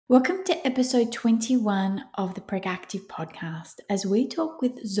Welcome to episode 21 of the Proactive podcast as we talk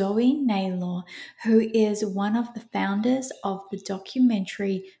with Zoe Naylor, who is one of the founders of the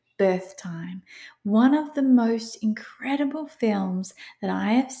documentary Birth Time, one of the most incredible films that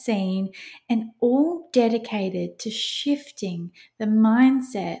I have seen, and all dedicated to shifting the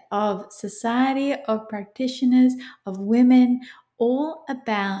mindset of society, of practitioners, of women, all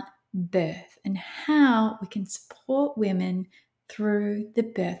about birth and how we can support women through the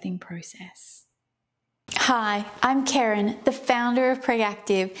birthing process. Hi, I'm Karen, the founder of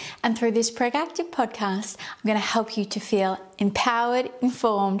Proactive, and through this Proactive podcast, I'm going to help you to feel empowered,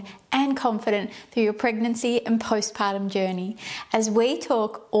 informed, and confident through your pregnancy and postpartum journey as we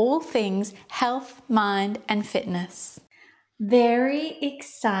talk all things health, mind, and fitness. Very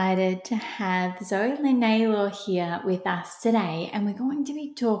excited to have Zoe Naylor here with us today, and we're going to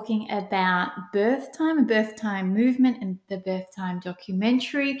be talking about birth time and birth time movement and the birth time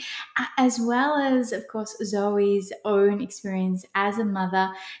documentary, as well as, of course, Zoe's own experience as a mother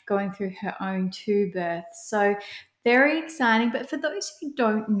going through her own two births. So very exciting. But for those who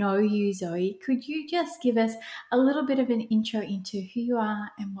don't know you, Zoe, could you just give us a little bit of an intro into who you are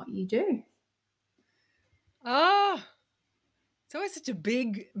and what you do? It's always such a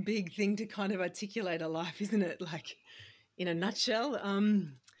big thing to kind of articulate a life, isn't it? Like in a nutshell.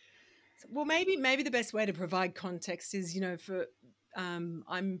 Well, maybe the best way to provide context is,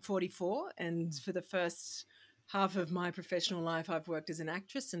 I'm 44, and for the first half of my professional life, I've worked as an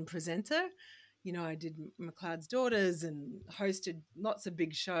actress and presenter. I did McLeod's Daughters and hosted lots of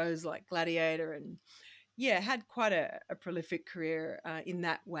big shows like Gladiator, and had quite a prolific career in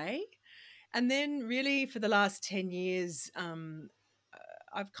that way. And then really for the last 10 years,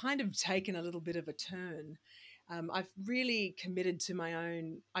 I've kind of taken a little bit of a turn. I've really committed to my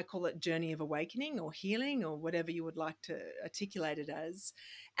own, I call it journey of awakening or healing or whatever you would like to articulate it as.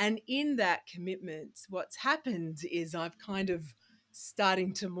 And in that commitment, what's happened is I've kind of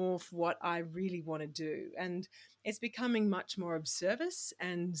starting to morph what I really want to do. And it's becoming much more of service.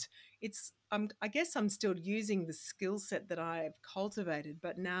 And I guess I'm still using the skill set that I've cultivated,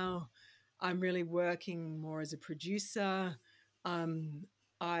 but now I'm really working more as a producer. I'm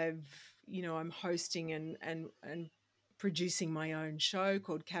hosting and producing my own show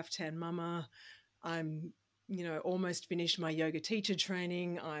called Caftan Mama. I'm, almost finished my yoga teacher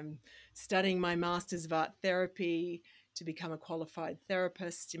training. I'm studying my Master's of Art Therapy to become a qualified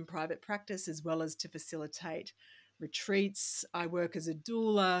therapist in private practice, as well as to facilitate retreats. I work as a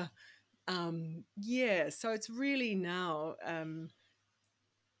doula. So it's really now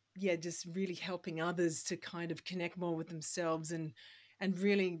just really helping others to kind of connect more with themselves and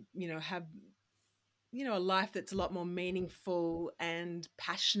really, have, a life that's a lot more meaningful and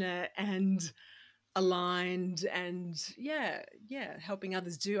passionate and aligned and helping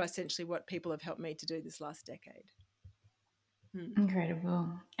others do essentially what people have helped me to do this last decade.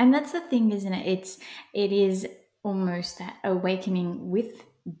 Incredible. And that's the thing, isn't it? It is almost that awakening with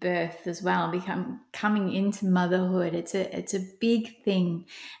birth as well, coming into motherhood. It's a big thing.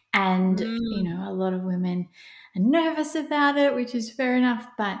 And a lot of women are nervous about it, which is fair enough,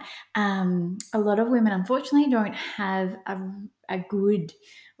 but a lot of women unfortunately don't have a good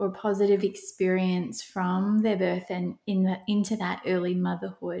or positive experience from their birth and into that early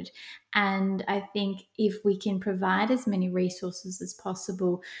motherhood. And I think if we can provide as many resources as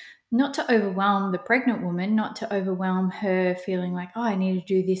possible, not to overwhelm the pregnant woman, not to overwhelm her feeling like, oh, I need to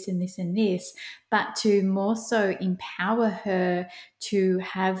do this and this and this, but to more so empower her to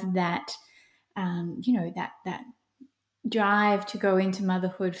have that, that drive to go into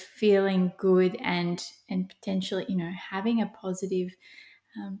motherhood feeling good and potentially, having a positive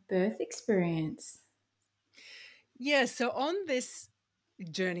birth experience. Yeah. So on this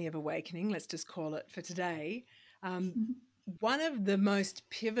journey of awakening, let's just call it for today, one of the most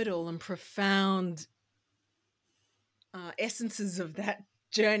pivotal and profound essences of that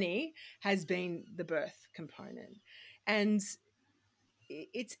journey has been the birth component. And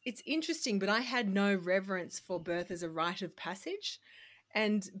it's interesting, but I had no reverence for birth as a rite of passage.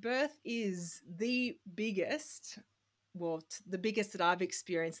 And birth is the biggest that I've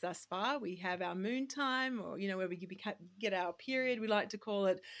experienced thus far. We have our moon time, or, where we get our period, we like to call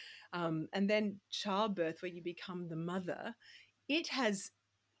it. And then childbirth, where you become the mother. It has,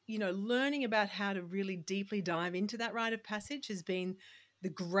 learning about how to really deeply dive into that rite of passage has been the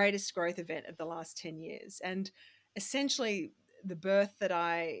greatest growth event of the last 10 years. And essentially, the birth that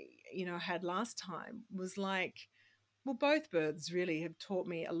I, had last time was like, well, both births really have taught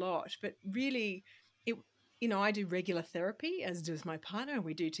me a lot, but really I do regular therapy, as does my partner, and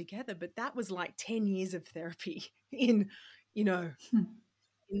we do together, but that was like 10 years of therapy in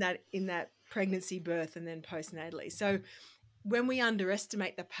in that pregnancy, birth, and then postnatally. So when we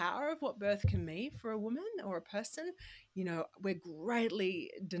underestimate the power of what birth can mean for a woman or a person, we're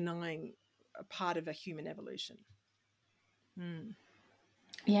greatly denying a part of a human evolution. Mm.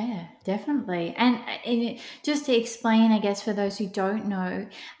 Yeah, definitely. And just to explain, I guess, for those who don't know,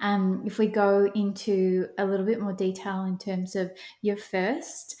 if we go into a little bit more detail in terms of your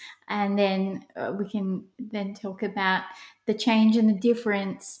first, and then we can then talk about the change and the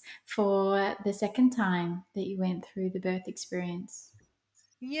difference for the second time that you went through the birth experience.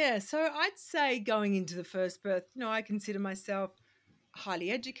 Yeah, so I'd say going into the first birth, I consider myself highly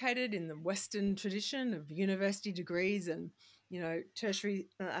educated in the Western tradition of university degrees and tertiary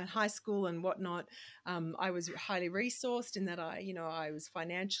high school and whatnot. I was highly resourced in that I was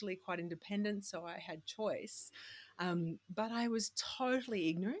financially quite independent, so I had choice. But I was totally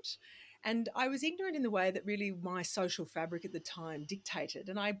ignorant. And I was ignorant in the way that really my social fabric at the time dictated.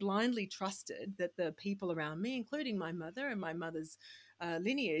 And I blindly trusted that the people around me, including my mother and my mother's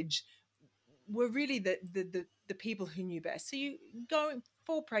lineage, were really the people who knew best. So you go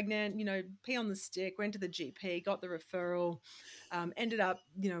fall pregnant, pee on the stick, went to the GP, got the referral, ended up,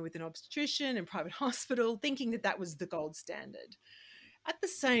 with an obstetrician in private hospital, thinking that that was the gold standard. At the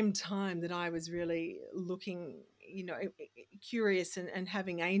same time that I was really looking, curious and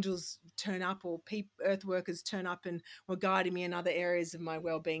having angels turn up or earth workers turn up and were guiding me in other areas of my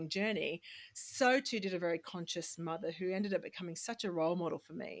well-being journey, so too did a very conscious mother who ended up becoming such a role model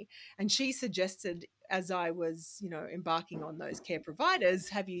for me. And she suggested, as I was, embarking on those care providers,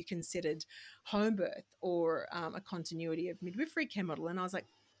 have you considered home birth or a continuity of midwifery care model? And I was like,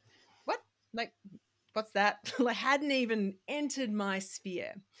 what? Like, what's that? I hadn't even entered my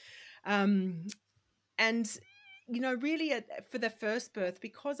sphere. Um, and, really for the first birth,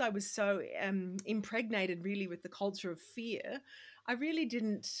 because I was so impregnated really with the culture of fear, I really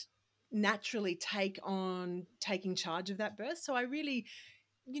didn't naturally take on taking charge of that birth. So I really,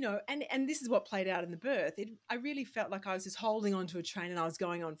 and this is what played out in the birth. I really felt like I was just holding onto a train and I was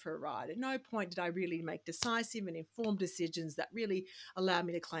going on for a ride. At no point did I really make decisive and informed decisions that really allowed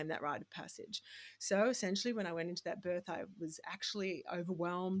me to claim that rite of passage. So essentially, when I went into that birth, I was actually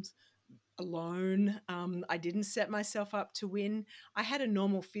overwhelmed, alone. I didn't set myself up to win. I had a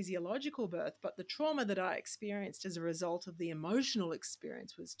normal physiological birth, but the trauma that I experienced as a result of the emotional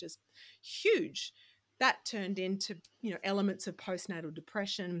experience was just huge. That turned into, elements of postnatal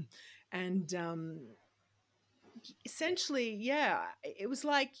depression. And essentially, yeah, it was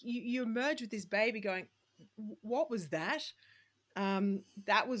like you emerge with this baby going, what was that?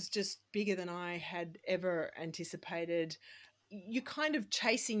 That was just bigger than I had ever anticipated. You're kind of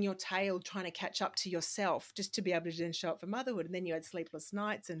chasing your tail, trying to catch up to yourself just to be able to then show up for motherhood. And then you had sleepless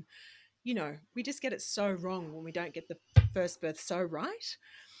nights. And, we just get it so wrong when we don't get the first birth so right.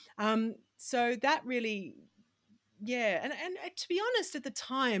 So that really, yeah. And to be honest, at the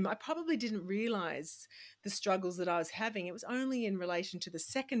time, I probably didn't realize the struggles that I was having. It was only in relation to the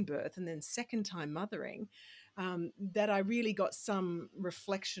second birth and then second time mothering that I really got some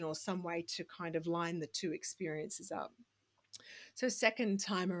reflection or some way to kind of line the two experiences up. So second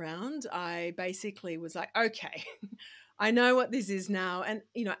time around, I basically was like, okay, I know what this is now. And,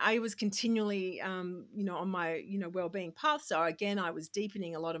 I was continually, on my, well-being path. So again, I was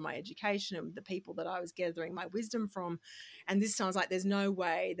deepening a lot of my education and the people that I was gathering my wisdom from. And this time I was like, there's no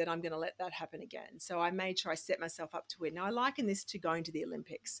way that I'm going to let that happen again. So I made sure I set myself up to win. Now I liken this to going to the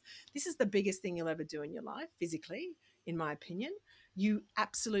Olympics. This is the biggest thing you'll ever do in your life, physically, in my opinion. You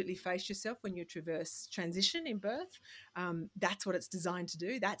absolutely face yourself when you traverse transition in birth. That's what it's designed to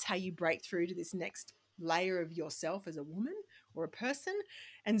do. That's how you break through to this next layer of yourself as a woman or a person.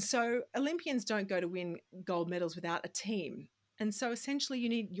 And so Olympians don't go to win gold medals without a team. And so essentially you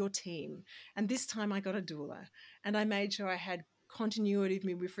need your team. And this time I got a doula and I made sure I had continuity of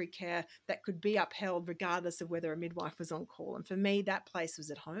midwifery care that could be upheld regardless of whether a midwife was on call. And for me, that place was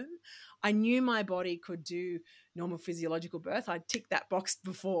at home. I knew my body could do normal physiological birth. I'd ticked that box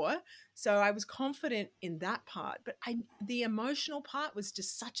before. So I was confident in that part. But the emotional part was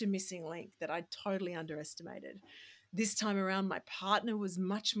just such a missing link that I totally underestimated. This time around, my partner was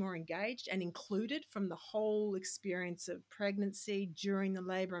much more engaged and included from the whole experience of pregnancy, during the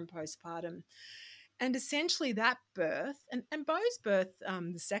labor and postpartum. And essentially that birth, and Beau's birth,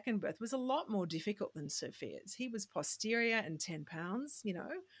 the second birth, was a lot more difficult than Sophia's. He was posterior and 10 pounds,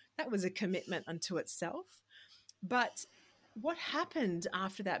 that was a commitment unto itself. But what happened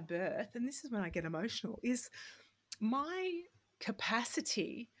after that birth, and this is when I get emotional, is my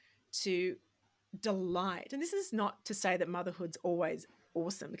capacity to delight. And this is not to say that motherhood's always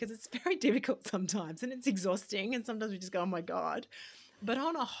awesome, because it's very difficult sometimes and it's exhausting. And sometimes we just go, oh my God. But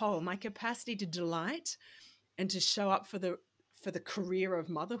on a whole, my capacity to delight and to show up for the career of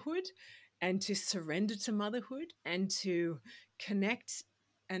motherhood and to surrender to motherhood and to connect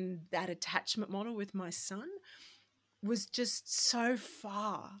and that attachment model with my son was just so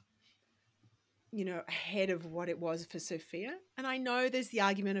far, ahead of what it was for Sophia. And I know there's the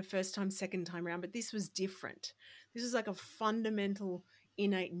argument of first time, second time round, but this was different. This was like a fundamental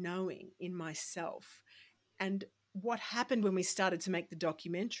innate knowing in myself. And what happened when we started to make the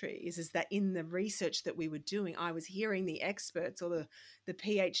documentary is that in the research that we were doing, I was hearing the experts or the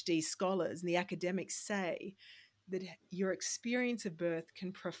PhD scholars and the academics say that your experience of birth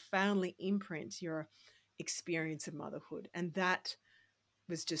can profoundly imprint your experience of motherhood. And that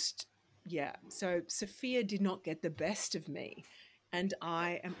was just, yeah. So Sophia did not get the best of me. And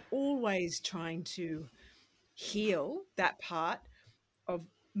I am always trying to heal that part of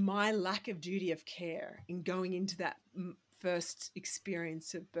my lack of duty of care in going into that first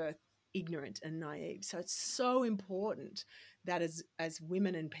experience of birth ignorant and naive. So it's so important that as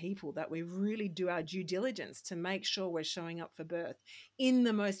women and people that we really do our due diligence to make sure we're showing up for birth in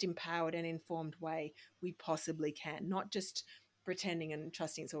the most empowered and informed way we possibly can, not just pretending and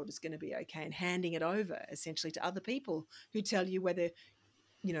trusting it's all just going to be okay and handing it over essentially to other people who tell you whether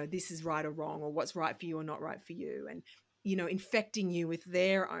this is right or wrong or what's right for you or not right for you, and infecting you with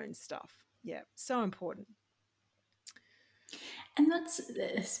their own stuff. Yeah, so important. And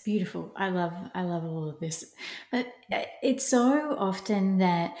it's beautiful. I love all of this. But it's so often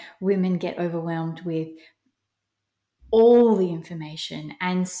that women get overwhelmed with all the information,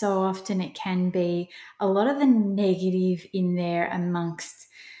 and so often it can be a lot of the negative in there amongst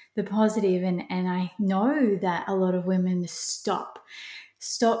the positive. And I know that a lot of women stop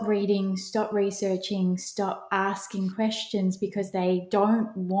reading, stop researching, stop asking questions because they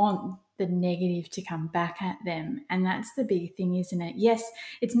don't want the negative to come back at them. And that's the big thing, isn't it? Yes,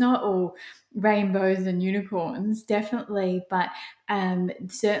 it's not all rainbows and unicorns, definitely, but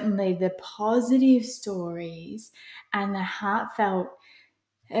certainly the positive stories and the heartfelt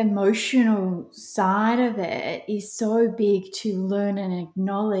emotional side of it is so big to learn and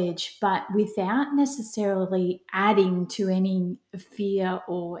acknowledge, but without necessarily adding to any fear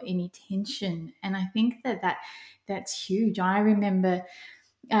or any tension. And I think that's huge. I remember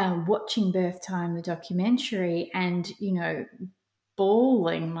watching Birth Time, the documentary, and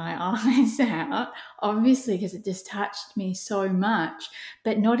bawling my eyes out, obviously, because it just touched me so much,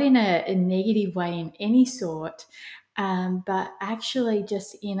 but not in a negative way in any sort, but actually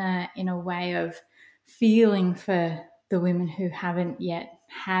just in a way of feeling for the women who haven't yet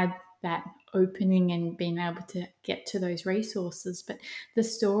had that opening and been able to get to those resources. But the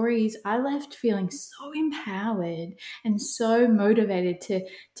stories, I left feeling so empowered and so motivated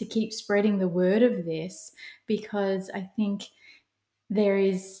to keep spreading the word of this, because I think there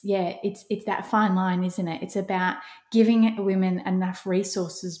is, it's that fine line, isn't it? It's about giving women enough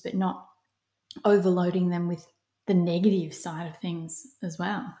resources but not overloading them with the negative side of things as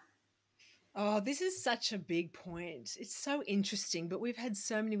well. Oh, this is such a big point. It's so interesting, but we've had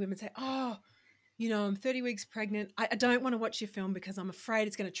so many women say, oh, I'm 30 weeks pregnant. I don't want to watch your film because I'm afraid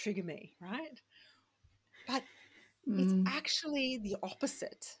it's going to trigger me, right? But it's Mm, actually the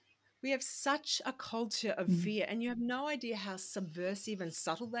opposite. We have such a culture of mm, fear, and you have no idea how subversive and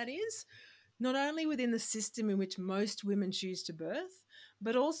subtle that is, not only within the system in which most women choose to birth,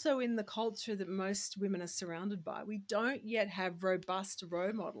 but also in the culture that most women are surrounded by. We don't yet have robust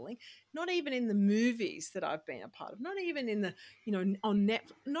role modeling, not even in the movies that I've been a part of, not even in the, on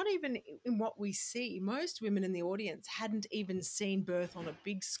Netflix, not even in what we see. Most women in the audience hadn't even seen birth on a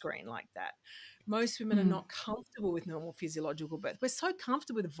big screen like that. Most women are mm, not comfortable with normal physiological birth. We're so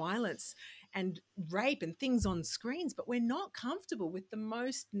comfortable with violence and rape and things on screens, but we're not comfortable with the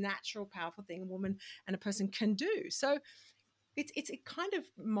most natural, powerful thing a woman and a person can do. So it's a kind of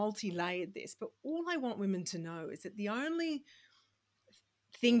multi-layered this, but all I want women to know is that the only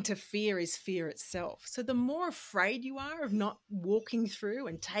thing to fear is fear itself. So the more afraid you are of not walking through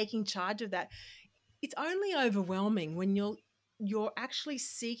and taking charge of that, it's only overwhelming when you're actually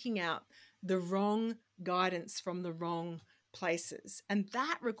seeking out the wrong guidance from the wrong places, and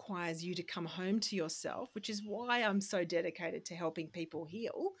that requires you to come home to yourself, which is why I'm so dedicated to helping people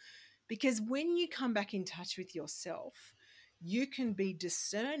heal, because when you come back in touch with yourself, you can be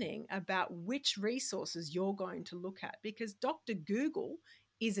discerning about which resources you're going to look at, because Dr. Google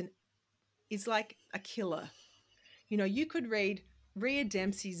is like a killer. You could read Rhea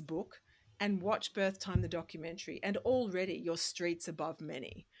Dempsey's book and watch Birth Time, the documentary, and already your street's above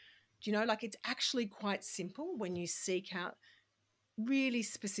many. Like it's actually quite simple when you seek out really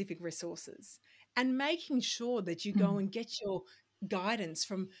specific resources and making sure that you go mm, and get your guidance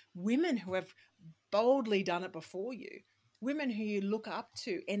from women who have boldly done it before you, women who you look up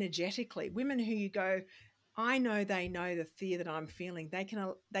to energetically, women who you go, I know the fear that I'm feeling. They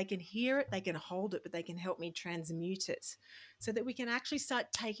can hear it, they can hold it, but they can help me transmute it so that we can actually start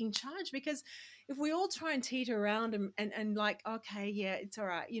taking charge. Because if we all try and teeter around and like, okay, yeah, it's all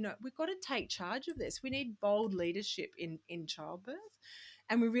right, we've got to take charge of this. We need bold leadership in childbirth.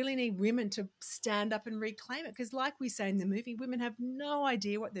 And we really need women to stand up and reclaim it. Because, like we say in the movie, women have no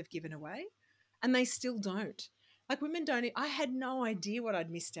idea what they've given away, and they still don't. Like, women don't. I had no idea what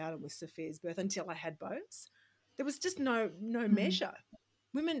I'd missed out on with Sophia's birth until I had both. There was just no Mm. measure.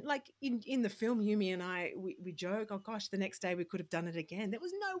 Women, like in the film, Yumi and I, we joke, oh gosh, the next day we could have done it again. There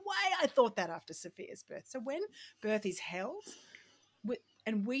was no way I thought that after Sophia's birth. So when birth is held,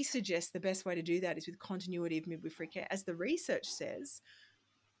 and we suggest the best way to do that is with continuity of midwifery care, as the research says,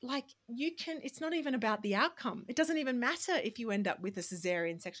 like it's not even about the outcome. It doesn't even matter if you end up with a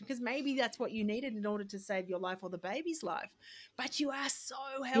cesarean section, because maybe that's what you needed in order to save your life or the baby's life. But you are so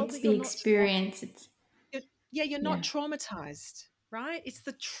It's healthy. the experience. You're not Yeah, traumatized, right? It's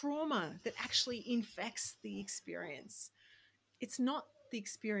the trauma that actually infects the experience. It's not the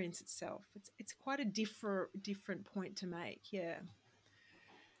experience itself. It's quite a different point to make. Yeah.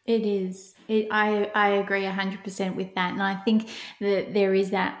 it is. I agree 100% with that. And I think that there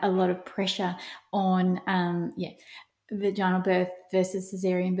is that a lot of pressure on, vaginal birth versus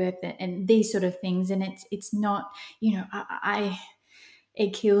cesarean birth and these sort of things. And it's not,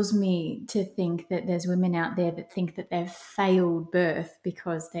 it kills me to think that there's women out there that think that they've failed birth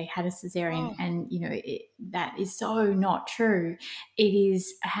because they had a cesarean, Oh, and that is so not true. It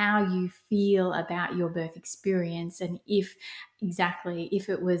is how you feel about your birth experience, and if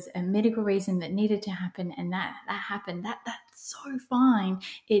it was a medical reason that needed to happen and that happened, that's so fine.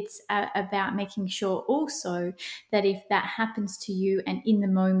 It's about making sure also that if that happens to you and in the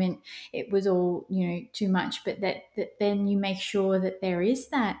moment it was all too much, but that then you make sure that there is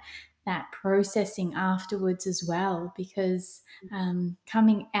that processing afterwards as well, because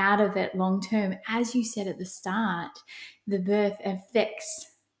coming out of it long term, as you said at the start, the birth affects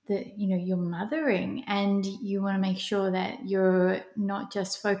your mothering, and you want to make sure that you're not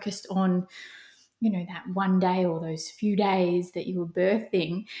just focused on that one day or those few days that you were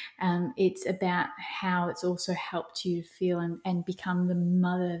birthing. It's about how it's also helped you feel and become the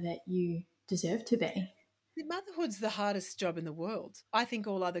mother that you deserve to be. motherhood's the hardest job in the world. I think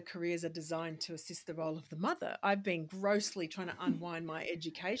all other careers are designed to assist the role of the mother. I've been grossly trying to unwind my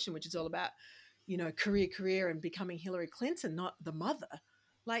education, which is all about, career and becoming Hillary Clinton, not the mother.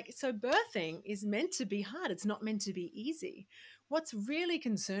 Like, so birthing is meant to be hard. It's not meant to be easy. What's really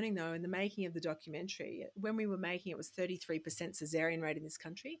concerning, though, in the making of the documentary, when we were making it was 33% cesarean rate in this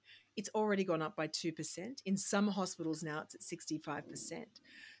country. It's already gone up by 2%. In some hospitals now, it's at 65%.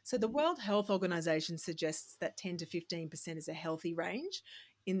 So the World Health Organization suggests that 10 to 15% is a healthy range.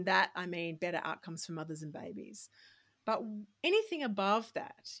 In that, I mean better outcomes for mothers and babies. But anything above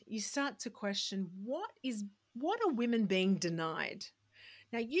that, you start to question what are women being denied?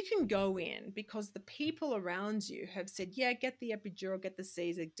 Now, you can go in because the people around you have said, yeah, get the epidural, get the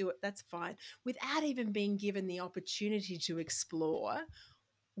Caesar, do it, that's fine, without even being given the opportunity to explore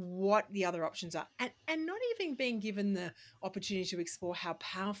what the other options are, and not even being given the opportunity to explore how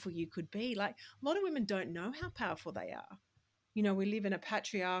powerful you could be. Like, a lot of women don't know how powerful they are. We live in a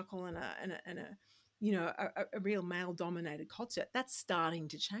patriarchal and a a real male dominated culture. That's starting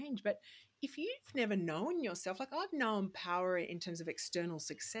to change. But if you've never known yourself, like, I've known power in terms of external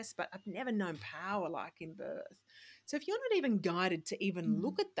success, but I've never known power like in birth. So if you're not even guided to even Mm.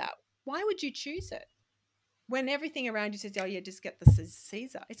 look at that, why would you choose it when everything around you says, oh yeah, just get the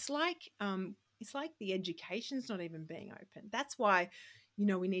Caesar? It's like the education's not even being open. That's why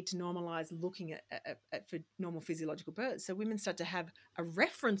we need to normalize looking at for normal physiological birth, so women start to have a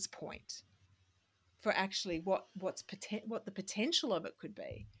reference point for actually what the potential of it could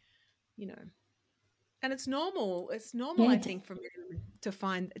be. you know and it's normal, Yeah, I think, for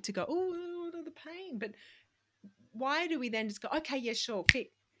men to go, oh, the pain. But why do we then just go, okay, yeah, sure,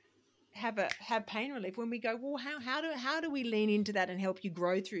 have pain relief, when we go, well, how do we lean into that and help you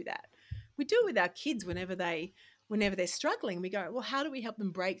grow through that? We do it with our kids whenever they're struggling. We go, well, how do we help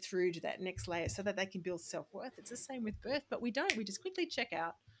them break through to that next layer so that they can build self-worth? It's the same with birth, but we don't. We just quickly check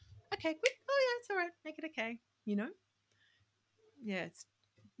out. Okay, quick. Oh yeah, it's all right. Make it okay. Yeah, it's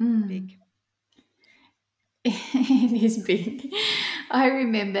mm. big. It is big. I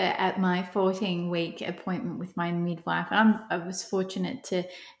remember at my 14-week appointment with my midwife, and I was fortunate to,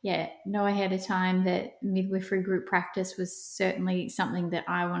 know ahead of time that midwifery group practice was certainly something that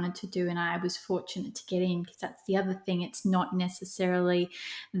I wanted to do, and I was fortunate to get in because that's the other thing. It's not necessarily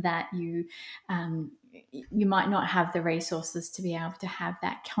that you might not have the resources to be able to have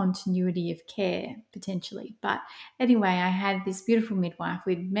that continuity of care potentially, but anyway, I had this beautiful midwife.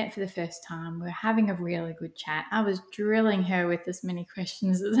 We'd met for the first time. We were having a really good chat. I was drilling her with as many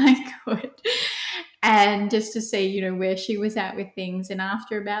questions as I could. And just to see, where she was at with things. And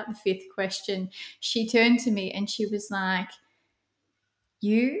after about the fifth question, she turned to me and she was like,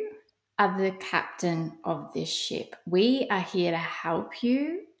 "You are the captain of this ship. We are here to help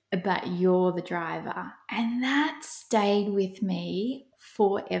you, but you're the driver." And that stayed with me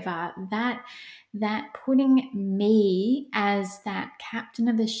forever. That putting me as that captain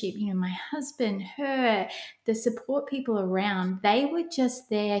of the ship, my husband, her, the support people around, they were just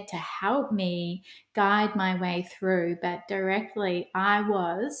there to help me guide my way through. But directly I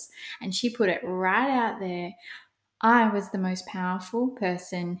was, and she put it right out there, I was the most powerful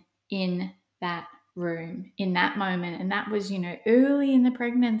person in that room in that moment. And that was, early in the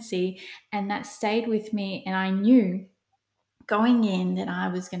pregnancy. And that stayed with me. And I knew going in that I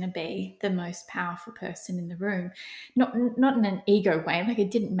was going to be the most powerful person in the room. Not in an ego way, like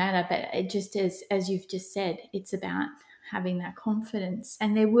it didn't matter, but it just as you've just said, it's about having that confidence.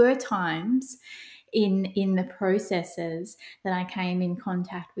 And there were times in the processes that I came in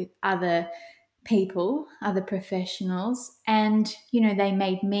contact with other people, other professionals, and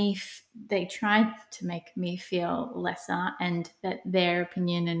they tried to make me feel lesser, and that their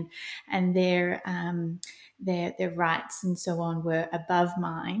opinion and their rights and so on were above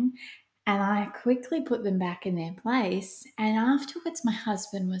mine. And I quickly put them back in their place. And afterwards, my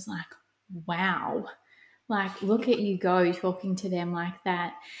husband was like, "Wow, like, look at you go talking to them like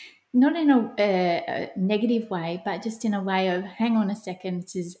that." Not in a negative way, but just in a way of, hang on a second,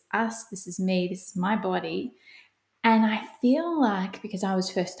 this is us, this is me, this is my body. And I feel like, because I was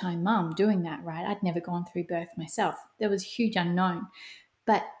first time mum doing that, right? I'd never gone through birth myself. There was a huge unknown.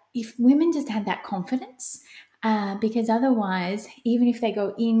 But if women just had that confidence, because otherwise, even if they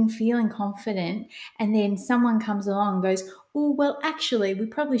go in feeling confident and then someone comes along and goes, "Oh, well, actually, we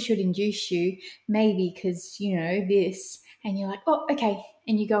probably should induce you, maybe because, this." And you're like, "Oh, okay."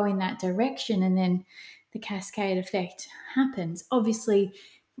 And you go in that direction, and then the cascade effect happens. Obviously,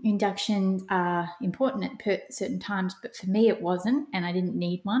 inductions are important at certain times, but for me, it wasn't, and I didn't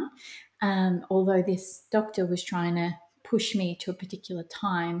need one. Although this doctor was trying to push me to a particular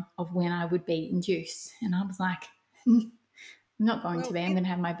time of when I would be induced. And I was like, "I'm not going to Well, be. I'm going to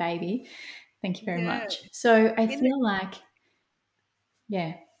have my baby. Thank you very yeah. much." So I In the, feel like,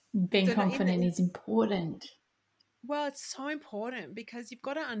 being so no, in confident the, is important. well, it's so important because you've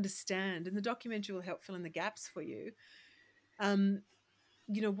got to understand, and the documentary will help fill in the gaps for you. Um,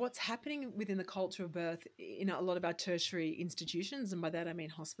 what's happening within the culture of birth in a lot of our tertiary institutions, and by that I mean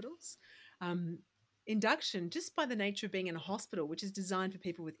hospitals. Um, Induction, just by the nature of being in a hospital, which is designed for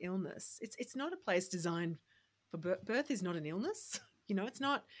people with illness, it's not a place designed for birth. Birth is not an illness. It's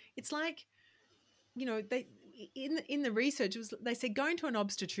not. It's like, they in the research, they said going to an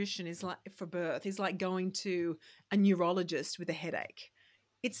obstetrician is like, for birth, is like going to a neurologist with a headache.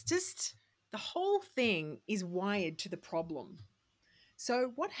 It's just, the whole thing is wired to the problem.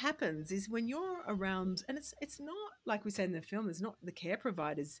 So what happens is when you're around, and it's not like we said in the film, it's not the care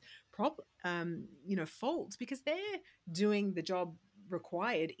provider's fault, because they're doing the job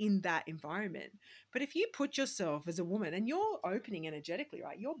required in that environment. But if you put yourself as a woman and you're opening energetically,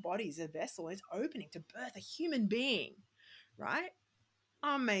 right, your body's a vessel, it's opening to birth a human being, right?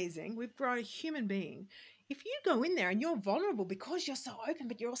 Amazing. We've grown a human being. If you go in there and you're vulnerable because you're so open,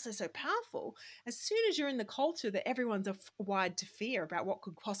 but you're also so powerful, as soon as you're in the culture that everyone's wired to fear about what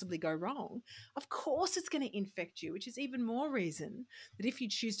could possibly go wrong, of course it's going to infect you, which is even more reason that if you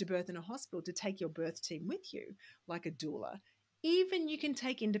choose to birth in a hospital, to take your birth team with you, like a doula. Even you can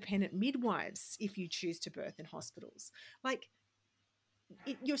take independent midwives if you choose to birth in hospitals. Like,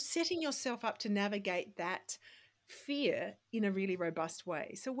 you're setting yourself up to navigate that fear in a really robust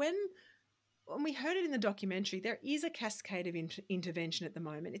way. So when we heard it in the documentary, there is a cascade of intervention at the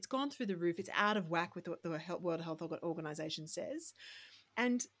moment. It's gone through the roof. It's out of whack with what the World Health Organization says,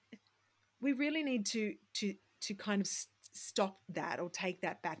 and we really need to kind of stop that or take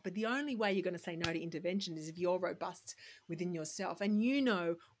that back. But the only way you're going to say no to intervention is if you're robust within yourself and you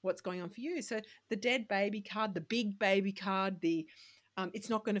know what's going on for you. So the dead baby card, the big baby card, the It's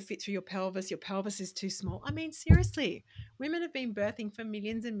not going to fit through your pelvis. Your pelvis is too small. I mean, seriously, women have been birthing for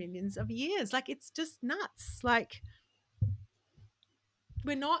millions and millions of years. Like, it's just nuts. Like,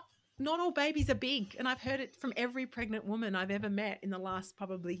 we're not all babies are big. And I've heard it from every pregnant woman I've ever met in the last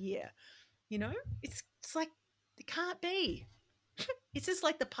probably year. You know, it's like, it can't be. It's just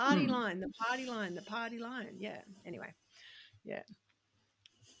like the party Mm. line, the party line, the party line. Yeah. Anyway, yeah.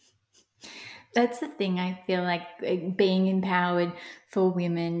 That's the thing. I feel like being empowered for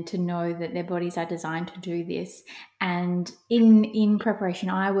women to know that their bodies are designed to do this. And in preparation,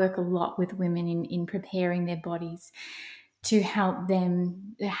 I work a lot with women in preparing their bodies to help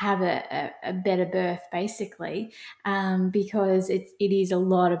them have a better birth, basically, because it is a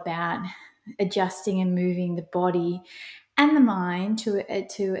lot about adjusting and moving the body and the mind to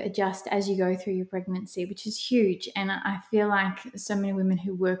adjust as you go through your pregnancy, which is huge. And I feel like so many women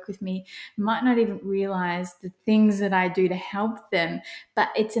who work with me might not even realize the things that I do to help them, but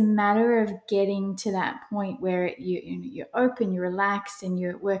it's a matter of getting to that point where you're open, you're relaxed, and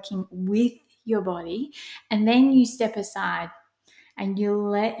you're working with your body, and then you step aside and you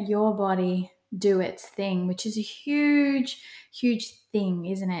let your body do its thing, which is a huge, huge thing,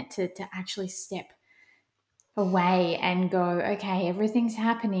 isn't it? To actually step away and go, okay, everything's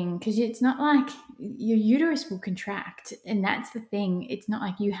happening, because it's not like your uterus will contract, and that's the thing. It's not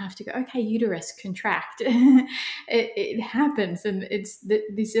like you have to go, okay, uterus contract. It happens, and it's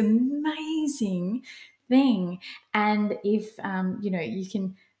this amazing thing. And if you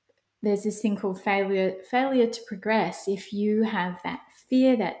can, there's this thing called failure to progress. If you have that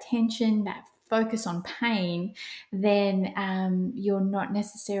fear, that tension, that focus on pain, then you're not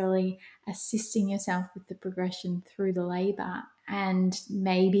necessarily assisting yourself with the progression through the labor. And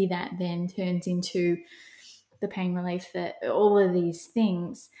maybe that then turns into the pain relief, that all of these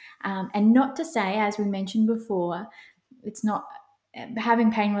things. And not to say, as we mentioned before, it's not,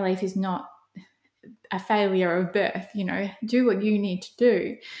 having pain relief is not a failure of birth. Do what you need to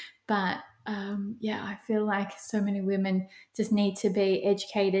do. But yeah, I feel like so many women just need to be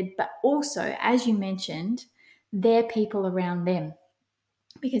educated, but also, as you mentioned, they're people around them.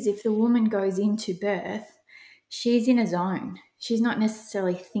 Because if the woman goes into birth, she's in a zone. She's not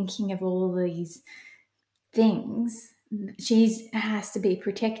necessarily thinking of all these things. She has to be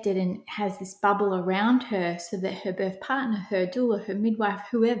protected and has this bubble around her so that her birth partner, her doula, her midwife,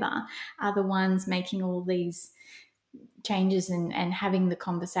 whoever, are the ones making all these changes and having the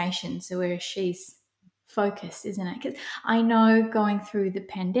conversation. So where she's focused, isn't it? Because I know going through the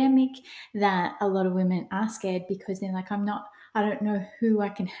pandemic that a lot of women are scared because they're like, I don't know who I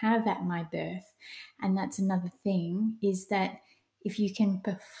can have at my birth. And that's another thing, is that if you can,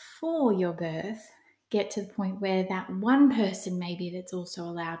 before your birth, get to the point where that one person maybe that's also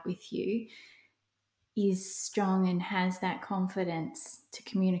allowed with you is strong and has that confidence to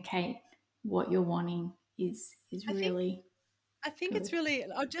communicate what you're wanting, is I think really I think it's good. really.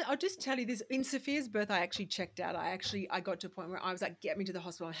 I'll just tell you this. In Sophia's birth, I actually checked out. I got to a point where I was like, "Get me to the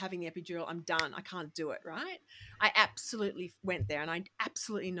hospital. I'm having the epidural. I'm done. I can't do it." Right? I absolutely went there, and I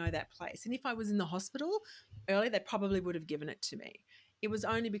absolutely know that place. And if I was in the hospital early, they probably would have given it to me. It was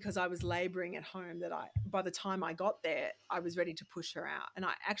only because I was laboring at home that by the time I got there, I was ready to push her out. And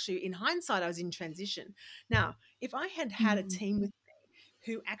I actually, in hindsight, I was in transition. Now, if I had had a Mm. team with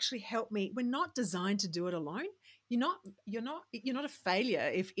who actually helped me, we're not designed to do it alone. You're not a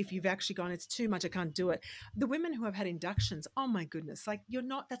failure if you've actually gone, it's too much, I can't do it. The women who have had inductions, oh my goodness, like,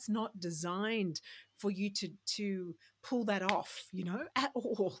 that's not designed for you to pull that off, at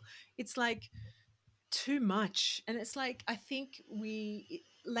all. It's like too much. And it's like, I think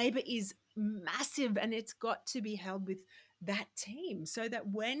labor is massive, and it's got to be held with that team, so that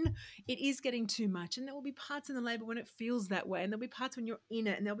when it is getting too much, and there will be parts in the labor when it feels that way, and there'll be parts when you're in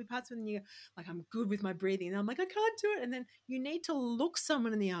it, and there'll be parts when you're like, I'm good with my breathing, and I'm like, I can't do it. And then you need to look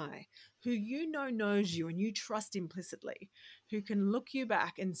someone in the eye who knows you and you trust implicitly, who can look you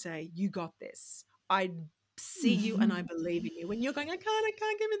back and say, you got this. I see you and I believe in you. When you're going, I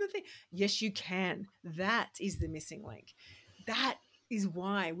can't give me the thing. Yes, you can. That is the missing link. That is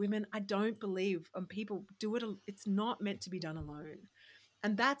why women, I don't believe, people do it. It's not meant to be done alone.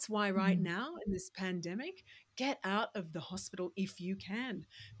 And that's why right Mm. now in this pandemic, get out of the hospital if you can.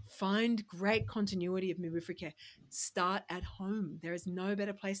 Find great continuity of midwifery care. Start at home. There is no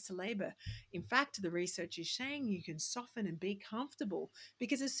better place to labor. In fact, the research is saying you can soften and be comfortable,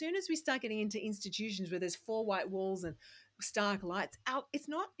 because as soon as we start getting into institutions where there's four white walls and stark lights out, it's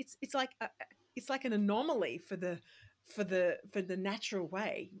like an anomaly for the natural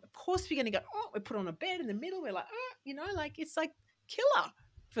way. Of course, we're going to go, oh, we put on a bed in the middle. We're like, oh, like, it's like killer.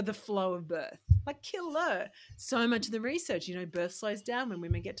 for the flow of birth. Like killer. So much of the research, birth slows down when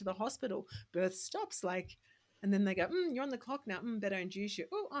women get to the hospital. Birth stops, like, and then they go, you're on the clock now. Better induce you.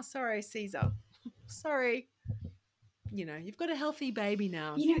 Oh, sorry, Caesar. Sorry. You've got a healthy baby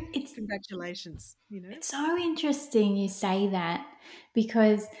now. You know, it's Congratulations. it's so interesting you say that,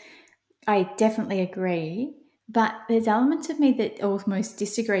 because I definitely agree. But there's elements of me that almost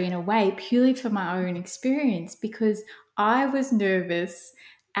disagree in a way, purely from my own experience, because I was nervous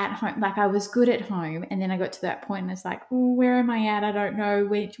at home. Like, I was good at home, and then I got to that point and it's like, oh, where am I at? I don't know.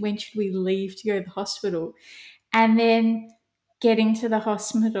 When should we leave to go to the hospital? And then getting to the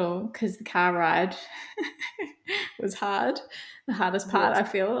hospital, because the car ride was hard, the hardest part, Yes. I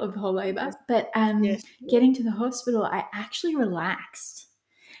feel, of the whole labor. Yes. But Yes. getting to the hospital, I actually relaxed.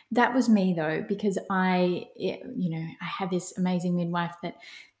 That was me though, because I had this amazing midwife that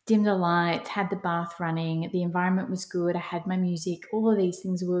dimmed the lights, had the bath running, the environment was good, I had my music, all of these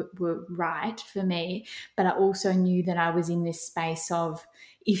things were right for me. But I also knew that I was in this space of,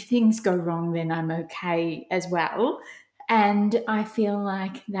 if things go wrong, then I'm okay as well. And I feel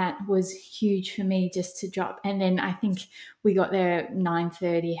like that was huge for me, just to drop. And then I think we got there at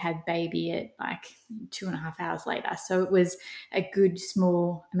 9:30, had baby at like 2.5 hours later. So it was a good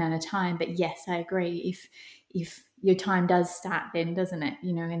small amount of time. But yes, I agree. If your time does start, then doesn't it?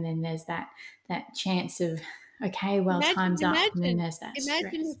 And then there's that chance of, okay, well, Imagine, time's up, and then imagine, there's that imagine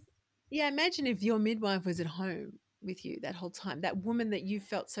stress. if, yeah, imagine if your midwife was at home with you that whole time. That woman that you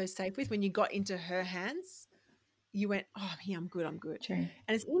felt so safe with, when you got into her hands, you went, "Oh, yeah, I'm good, I'm good." True. And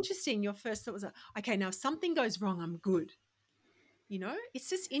it's interesting. Your first thought was, "Okay, now if something goes wrong, I'm good." It's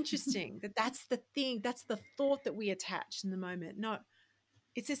just interesting that's the thing. That's the thought that we attach in the moment. No,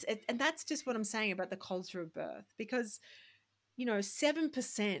 it's just, and that's just what I'm saying about the culture of birth, because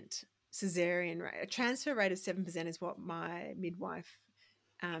 7% cesarean rate, a transfer rate of 7% is what my midwife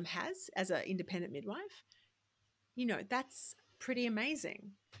has as an independent midwife. That's pretty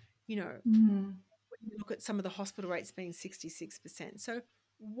amazing. Mm. When you look at some of the hospital rates being 66%. So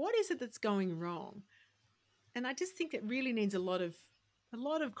what is it that's going wrong? And I just think it really needs a lot of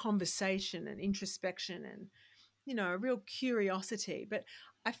conversation and introspection and a real curiosity. But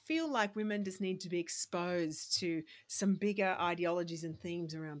I feel like women just need to be exposed to some bigger ideologies and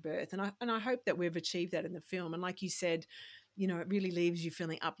themes around birth. And I hope that we've achieved that in the film. And like you said, it really leaves you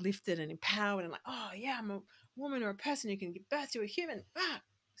feeling uplifted and empowered and like, oh yeah, I'm a woman or a person who can give birth to a human.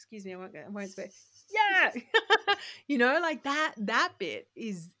 Excuse me, I won't speak. Yeah. Like that bit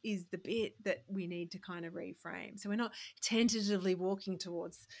is the bit that we need to kind of reframe. So we're not tentatively walking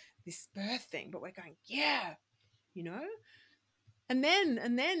towards this birth thing, but we're going, yeah, you know and then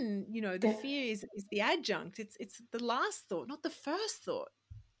the Def- fear is the adjunct. It's the last thought, not the first thought.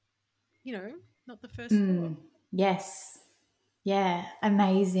 Not the first thought. yes. Yeah,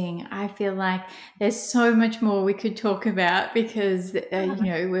 amazing. I feel like there's so much more we could talk about, because,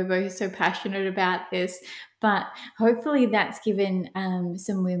 we're both so passionate about this. But hopefully that's given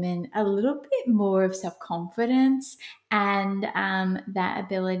some women a little bit more of self-confidence, and that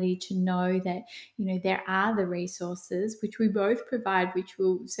ability to know that, there are the resources, which we both provide, which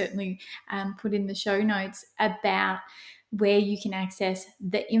we'll certainly put in the show notes, about where you can access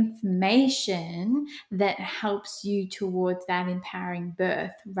the information that helps you towards that empowering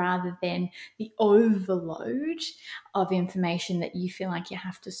birth, rather than the overload of information that you feel like you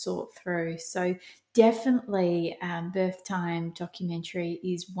have to sort through. So definitely, Birth Time documentary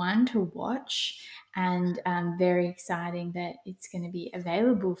is one to watch, and very exciting that it's going to be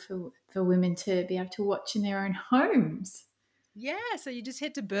available for women to be able to watch in their own homes. Yeah, so you just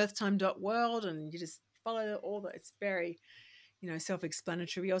head to birthtime.world and you just follow all the, it's very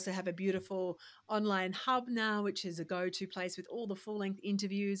self-explanatory. We also have a beautiful online hub now, which is a go-to place with all the full-length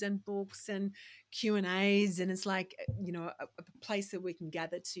interviews and books and Q&As. And it's like, a place that we can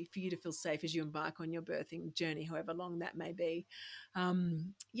gather to for you to feel safe as you embark on your birthing journey, however long that may be.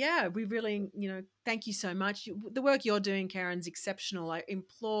 Yeah, we really, thank you so much. The work you're doing, Karen's exceptional. I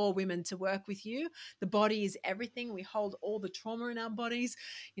implore women to work with you. The body is everything. We hold all the trauma in our bodies.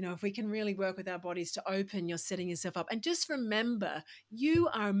 If we can really work with our bodies to open, you're setting yourself up. And just remember, you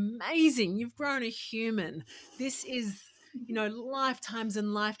are amazing. You've grown a human. This is, lifetimes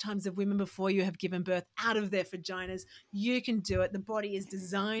and lifetimes of women before you have given birth out of their vaginas. You can do it. The body is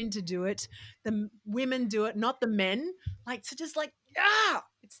designed to do it. The women do it, not the men. Yeah,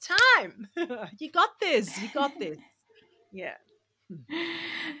 it's time. You got this. You got this. Yeah.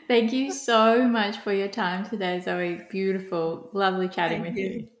 Thank you so much for your time today, Zoe. Beautiful. Lovely chatting Thank with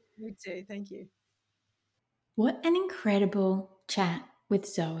you. you. You too. Thank you. What an incredible chat with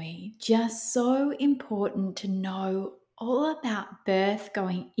Zoe. Just so important to know all about birth,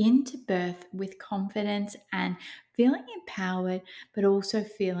 going into birth with confidence and feeling empowered, but also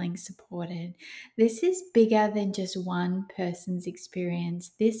feeling supported. This is bigger than just one person's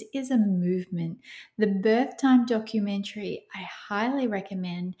experience. This is a movement. The Birth Time documentary, I highly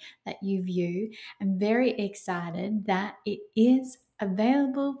recommend that you view. I'm very excited that it is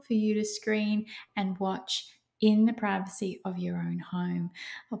available for you to screen and watch in the privacy of your own home.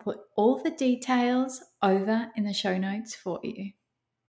 I'll put all the details over in the show notes for you.